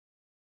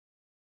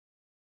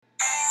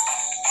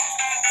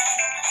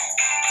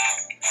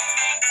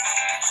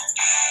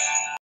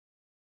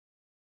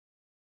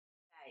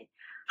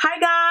Hi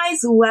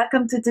guys,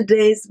 welcome to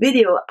today's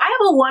video. I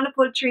have a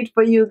wonderful treat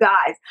for you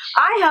guys.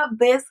 I have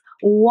this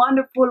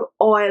wonderful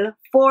oil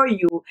for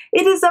you.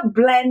 It is a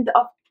blend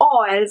of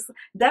oils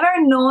that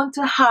are known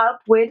to help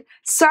with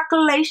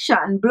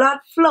circulation, blood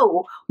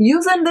flow.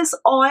 Using this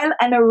oil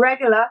and a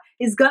regular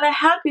is going to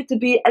help you to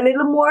be a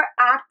little more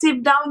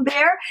active down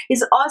there.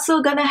 It's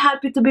also going to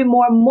help you to be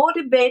more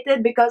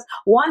motivated because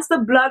once the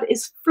blood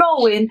is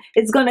flowing,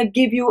 it's going to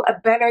give you a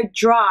better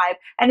drive.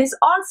 And it's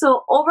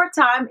also over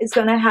time, it's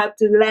going to help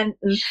to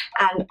lengthen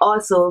and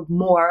also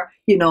more,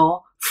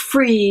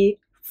 free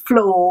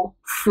flow,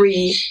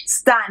 free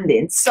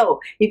standing.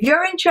 So if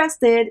you're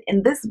interested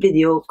in this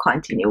video,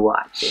 continue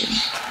watching.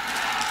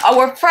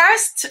 Our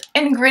first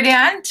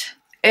ingredient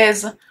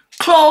is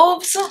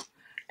cloves,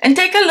 and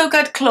take a look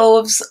at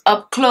cloves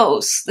up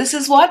close. This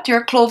is what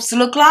your cloves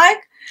look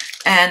like,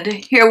 and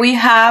here we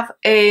have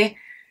a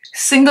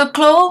single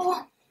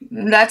clove.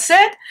 That's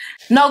it.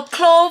 Now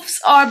cloves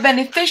are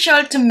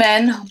beneficial to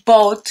men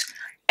both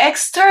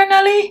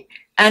externally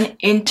and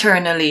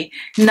internally.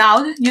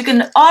 Now you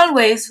can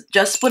always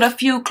just put a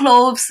few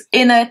cloves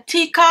in a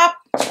teacup,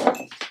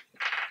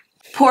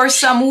 pour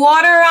some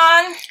water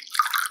on,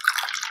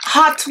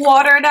 hot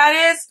water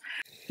that is,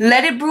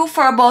 let it brew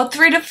for about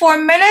 3 to 4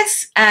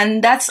 minutes,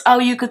 and that's how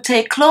you could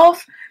take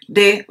clove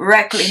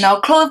directly. Now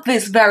clove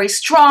is very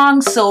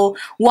strong, so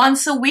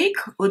once a week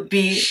would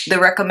be the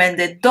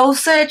recommended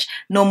dosage,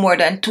 no more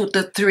than 2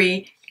 to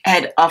 3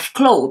 head of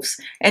cloves,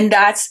 and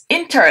that's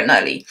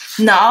internally.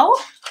 Now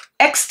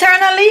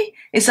externally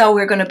is how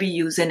we're going to be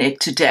using it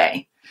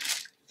today.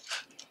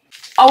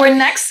 Our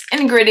next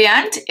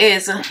ingredient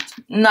is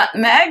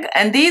nutmeg,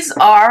 and these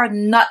are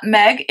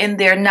nutmeg in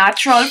their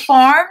natural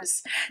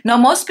forms. Now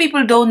most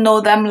people don't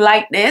know them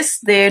like this.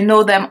 They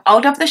know them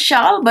out of the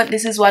shell, but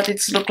this is what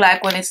it's look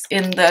like when it's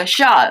in the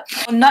shell.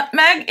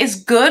 Nutmeg is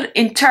good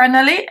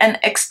internally and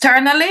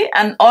externally,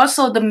 and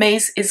also the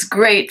mace is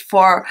great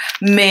for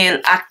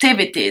male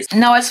activities.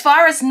 Now as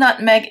far as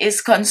nutmeg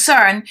is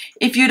concerned,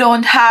 if you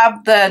don't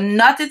have the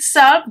nut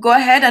itself, go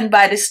ahead and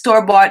buy the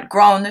store-bought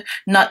ground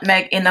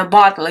nutmeg in a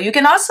bottle. You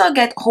can also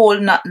get whole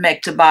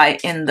nutmeg to buy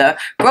in the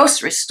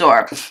grocery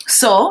store.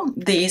 So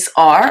these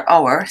are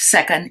our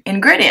second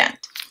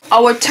ingredient.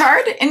 Our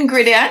third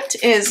ingredient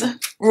is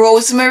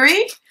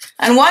rosemary,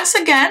 and once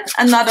again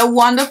another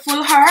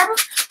wonderful herb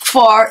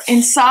for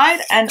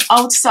inside and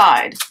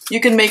outside. You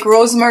can make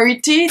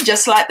rosemary tea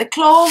just like the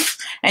clove,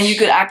 and you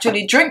could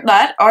actually drink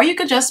that, or you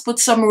could just put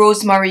some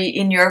rosemary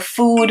in your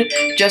food,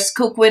 just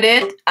cook with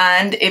it,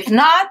 and if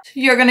not,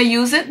 you're gonna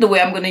use it the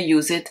way I'm gonna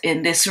use it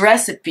in this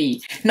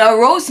recipe. Now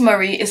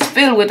rosemary is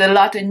filled with a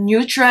lot of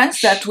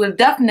nutrients that will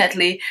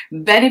definitely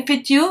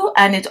benefit you,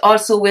 and it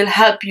also will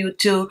help you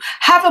to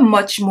have a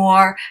much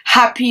more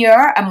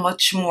happier and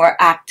much more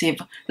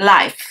active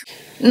life.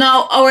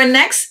 Now our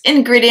next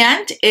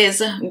ingredient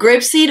is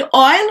grapeseed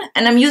oil,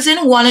 and I'm using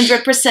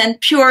 100%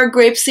 pure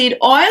grapeseed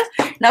oil.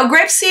 Now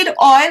grapeseed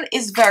oil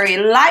is very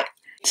light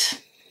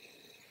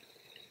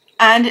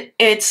and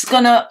it's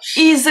gonna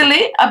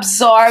easily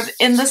absorb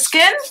in the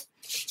skin,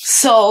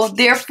 so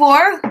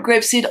therefore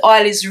grapeseed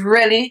oil is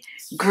really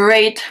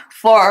great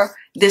for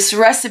this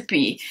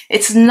recipe.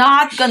 It's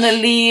not gonna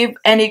leave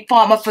any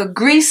form of a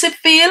greasy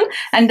feel,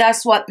 and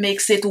that's what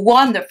makes it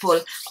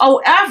wonderful.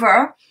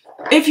 However,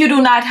 if you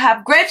do not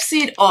have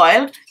grapeseed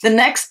oil, the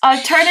next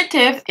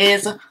alternative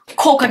is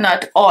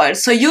coconut oil.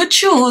 So you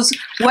choose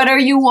whether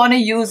you want to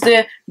use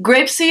the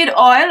grapeseed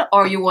oil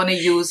or you want to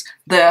use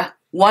the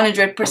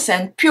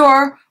 100%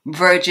 pure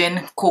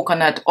virgin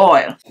coconut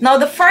oil. Now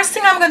the first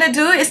thing I'm going to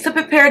do is to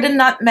prepare the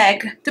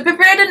nutmeg. To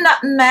prepare the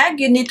nutmeg,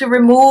 you need to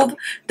remove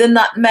the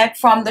nutmeg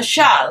from the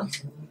shell.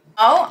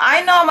 Now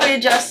I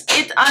normally just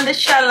hit on the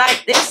shell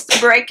like this to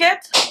break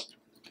it.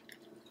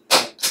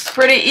 It's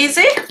pretty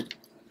easy.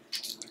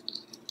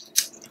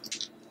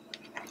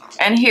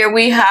 And here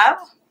we have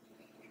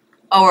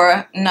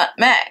our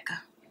nutmeg.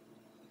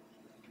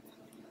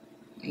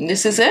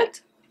 This is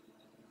it.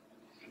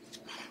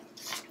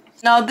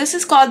 Now this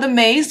is called the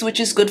mace, which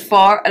is good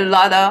for a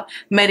lot of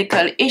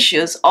medical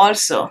issues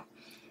also.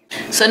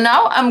 So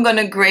now I'm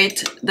gonna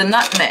grate the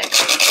nutmeg.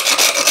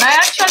 I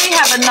actually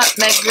have a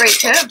nutmeg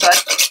grater,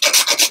 but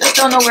just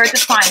don't know where to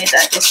find it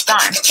at this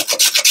time.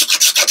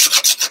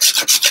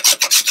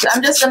 So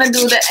I'm just gonna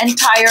do the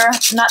entire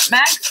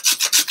nutmeg.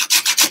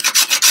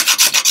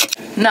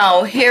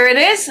 Now here it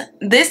is.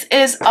 This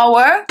is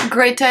our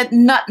grated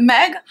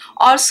nutmeg,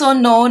 also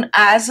known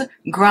as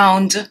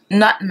ground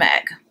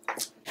nutmeg.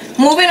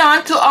 Moving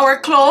on to our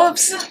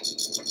cloves,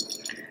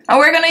 and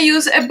we're going to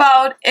use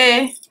about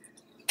a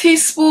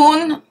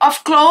teaspoon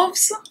of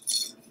cloves.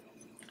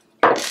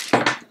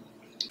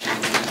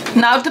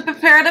 Now to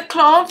prepare the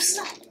cloves,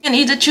 you can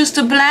either choose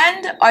to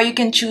blend or you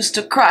can choose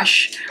to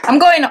crush. I'm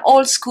going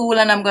old school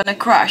and I'm going to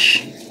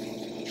crush.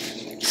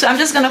 So I'm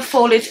just going to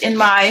fold it in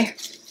my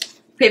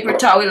paper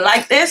towel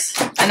like this,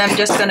 and I'm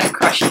just gonna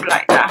crush it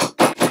like that.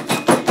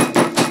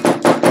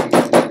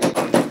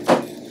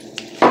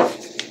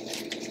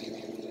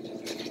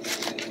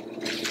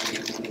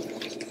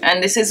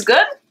 And this is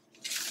good.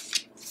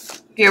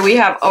 here we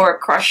have our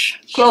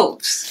crushed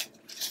cloves.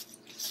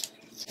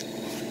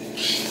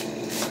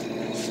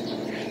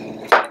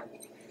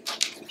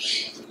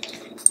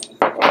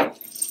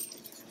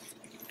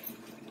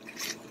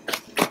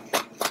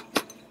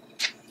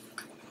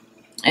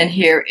 And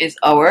here is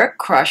our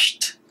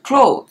crushed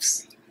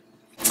cloves.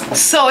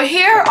 So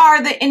here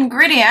are the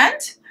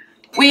ingredients.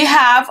 We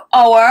have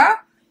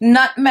our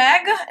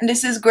nutmeg, and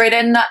this is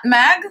grated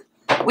nutmeg.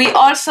 We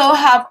also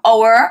have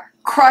our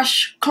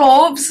crushed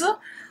cloves.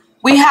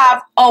 We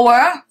have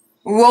our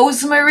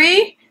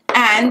rosemary,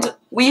 and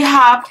we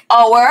have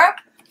our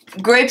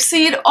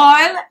grapeseed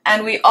oil,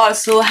 and we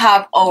also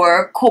have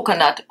our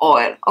coconut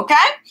oil.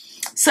 Okay,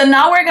 so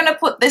now we're gonna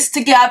put this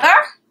together.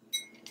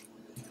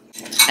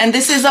 And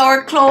this is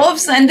our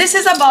cloves, and this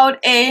is about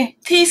a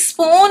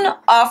teaspoon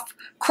of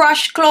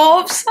crushed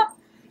cloves.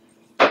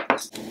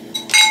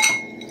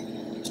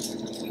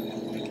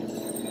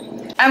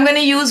 I'm going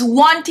to use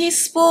 1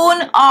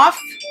 teaspoon of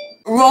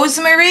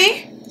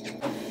rosemary.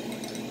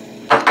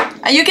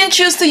 And you can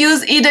choose to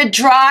use either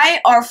dry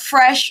or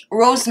fresh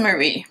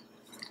rosemary.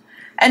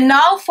 And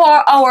now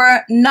for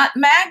our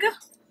nutmeg.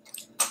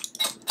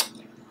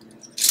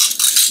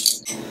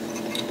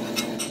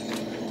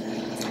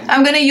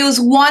 I'm going to use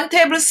 1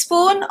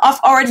 tablespoon of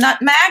our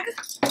nutmeg.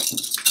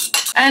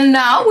 And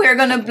now we're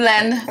going to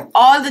blend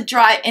all the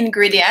dry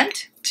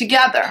ingredient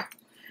together.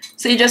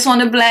 So you just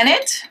want to blend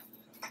it.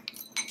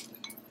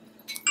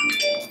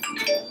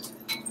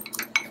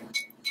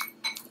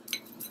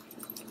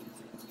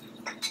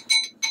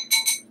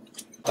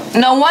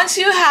 Now once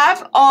you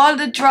have all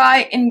the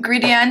dry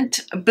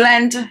ingredient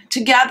blend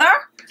together,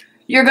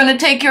 you're going to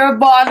take your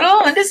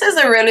bottle, and this is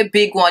a really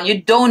big one.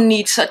 You don't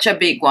need such a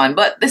big one,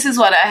 but this is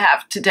what I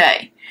have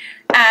today.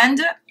 And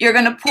you're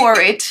going to pour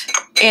it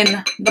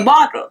in the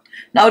bottle.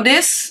 Now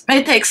this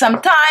may take some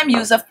time.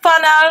 Use a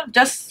funnel.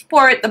 Just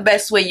pour it the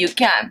best way you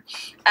can.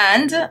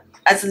 And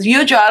as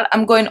usual,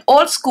 I'm going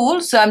old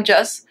school, so I'm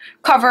just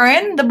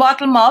covering the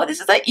bottle mouth. This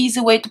is an easy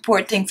way to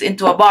pour things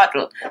into a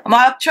bottle. I'm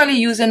actually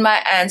using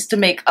my hands to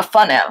make a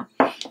funnel.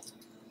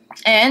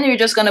 And you're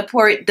just going to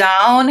pour it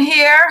down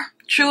here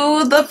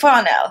through the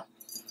funnel.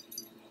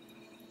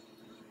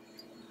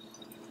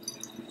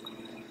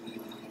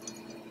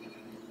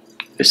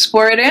 Just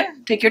pour it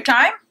in. Take your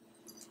time.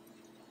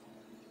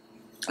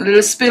 A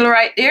little spill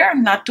right there.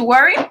 Not to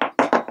worry.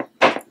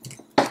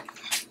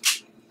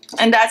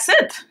 And that's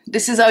it.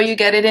 This is how you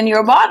get it in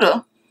your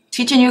bottle.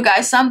 Teaching you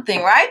guys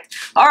something, right?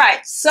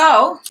 Alright,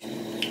 so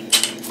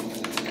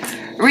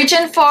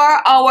reaching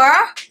for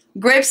our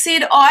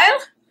grapeseed oil.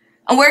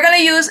 And we're going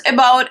to use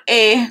about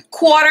a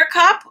 1/4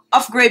 cup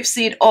of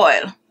grapeseed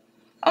oil.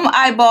 I'm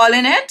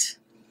eyeballing it.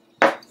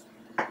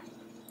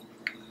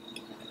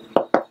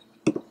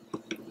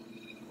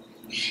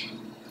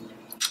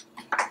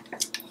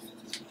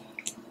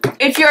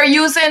 If you're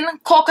using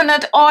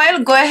coconut oil,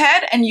 go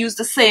ahead and use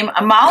the same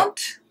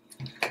amount.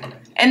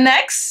 And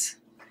next,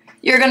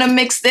 you're going to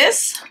mix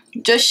this.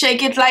 Just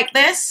shake it like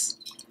this.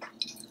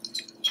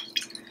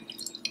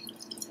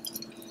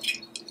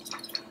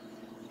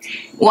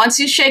 Once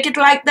you shake it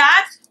like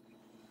that,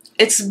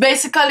 it's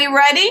basically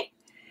ready.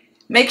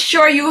 Make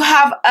sure you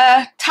have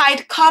a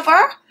tight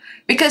cover,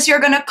 because you're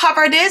going to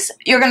cover this.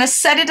 You're going to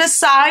set it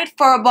aside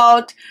for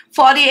about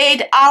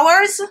 48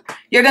 hours.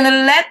 You're going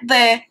to let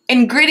the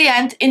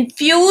ingredient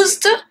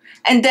infused,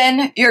 and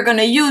then you're going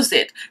to use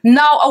it.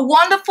 Now, a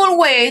wonderful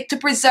way to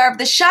preserve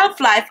the shelf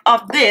life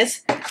of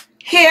this.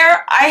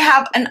 Here I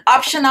have an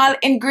optional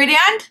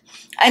ingredient,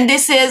 and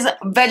this is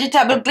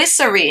vegetable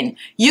glycerine.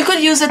 You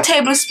could use a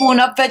tablespoon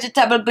of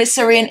vegetable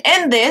glycerine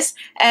in this,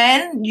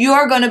 and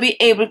you're going to be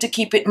able to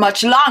keep it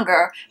much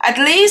longer, at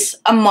least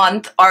a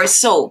month or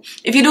so.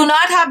 If you do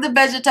not have the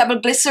vegetable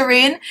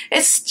glycerine,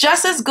 it's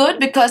just as good,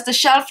 because the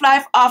shelf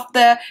life of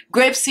the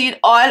grapeseed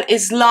oil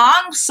is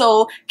long,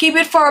 so keep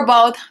it for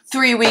about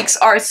 3 weeks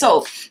or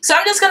so. So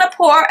I'm just going to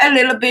pour a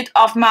little bit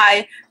of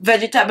my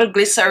vegetable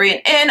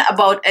glycerine in,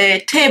 about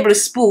a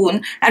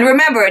tablespoon. And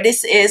remember,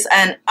 this is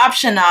an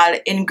optional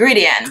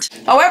ingredient.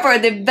 However,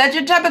 the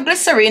vegetable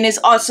glycerine is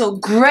also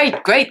great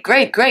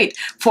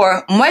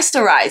for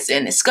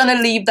moisturizing. It's going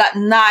to leave that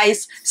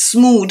nice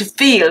smooth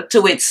feel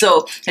to it.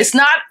 So it's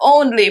not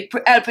only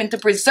helping to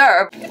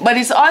preserve, but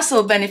it's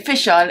also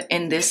beneficial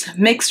in this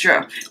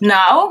mixture.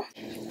 Now,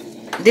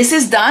 this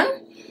is done,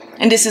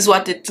 and this is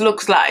what it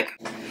looks like.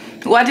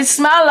 What it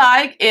smells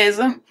like is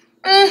a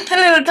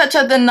little touch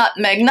of the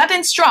nutmeg,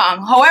 nothing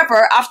strong.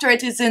 However, after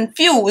it is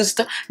infused,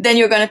 then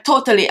you're going to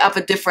totally have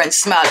a different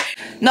smell.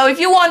 Now, if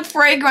you want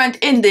fragrant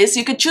in this,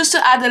 you could choose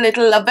to add a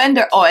little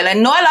lavender oil. I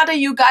know a lot of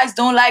you guys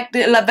don't like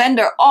the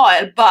lavender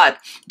oil, but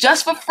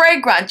just for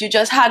fragrant, you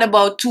just add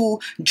about 2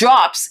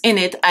 drops in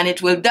it, and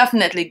it will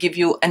definitely give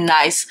you a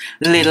nice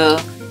little,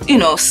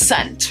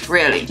 scent,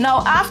 really.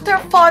 Now, after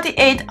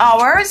 48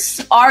 hours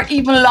or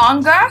even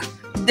longer,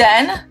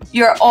 then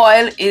your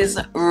oil is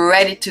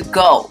ready to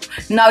go.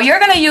 Now you're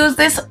going to use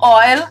this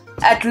oil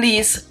at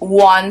least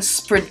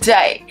once per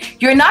day.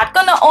 You're not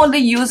gonna only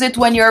use it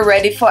when you're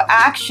ready for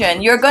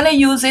action. You're gonna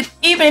use it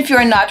even if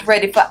you're not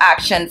ready for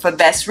action for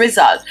best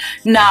results.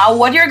 Now,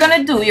 what you're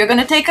gonna do, you're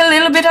gonna take a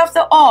little bit of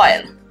the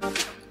oil.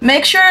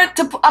 Make sure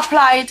to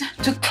apply it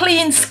to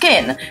clean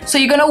skin. So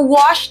you're gonna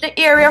wash the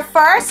area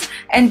first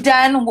and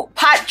then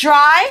pat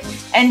dry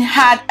and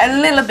add a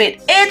little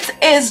bit. It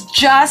is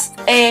just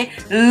a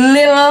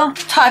little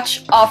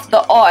touch of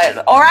the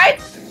oil, all right?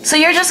 So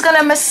you're just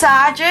gonna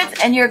massage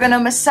it, and you're gonna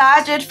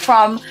massage it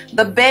from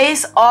the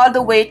base all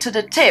the way to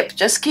the tip.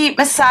 Just keep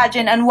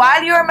massaging, and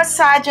while you're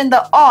massaging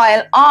the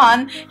oil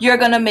on, you're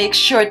gonna make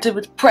sure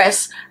to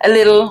press a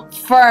little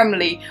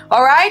firmly,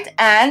 all right?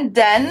 And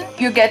then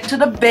you get to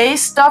the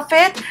base of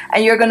it,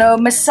 and you're gonna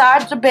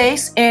massage the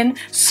base in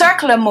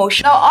circular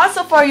motion. Now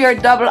also for your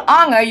double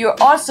hanger,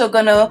 you're also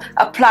gonna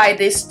apply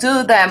this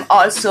to them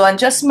also, and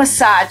just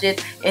massage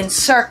it in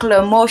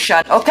circular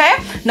motion, okay?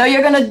 Now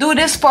you're gonna do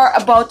this for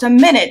about a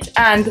minute.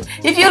 And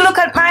if you look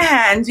at my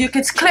hands, you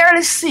can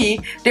clearly see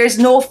there's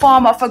no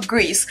form of a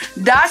grease.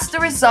 That's the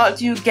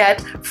result you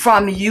get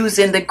from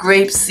using the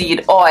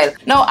grapeseed oil.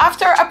 Now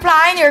after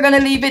applying, you're gonna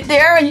leave it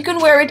there, and you can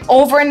wear it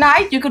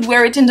overnight. You could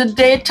wear it in the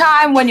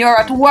daytime when you're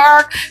at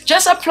work.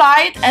 Just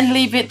apply it and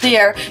leave it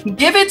there.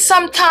 Give it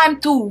some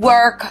time to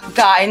work,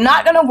 guy.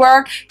 Not gonna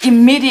work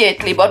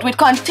immediately, but with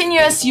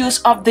continuous use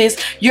of this,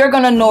 you're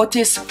gonna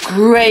notice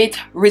great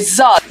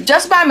results.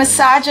 Just by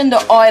massaging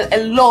the oil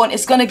alone,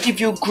 it's gonna give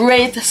you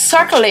great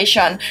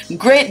circulation,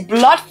 great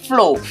blood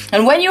flow,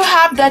 and when you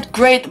have that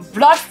great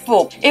blood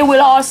flow, it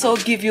will also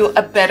give you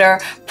a better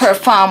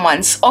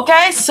performance.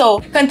 Okay, so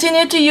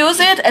continue to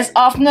use it as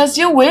often as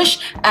you wish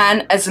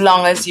and as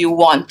long as you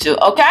want to.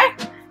 Okay,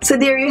 so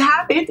there you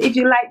have it. If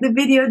you like the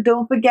video,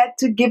 don't forget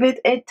to give it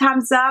a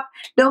thumbs up.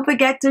 Don't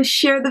forget to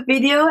share the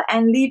video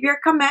and leave your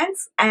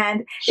comments.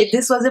 And if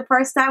this was the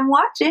first time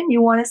watching,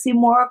 you want to see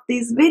more of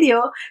these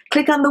videos,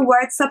 click on the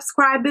word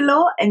subscribe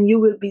below and you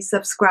will be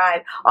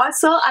subscribed.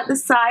 Also at the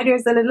side,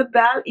 there's a little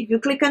bell. If you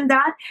click on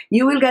that,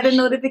 you will get a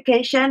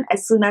notification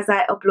as soon as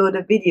I upload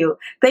a video.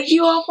 Thank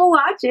you all for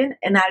watching,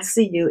 and I'll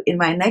see you in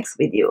my next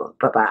video.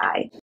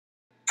 Bye-bye.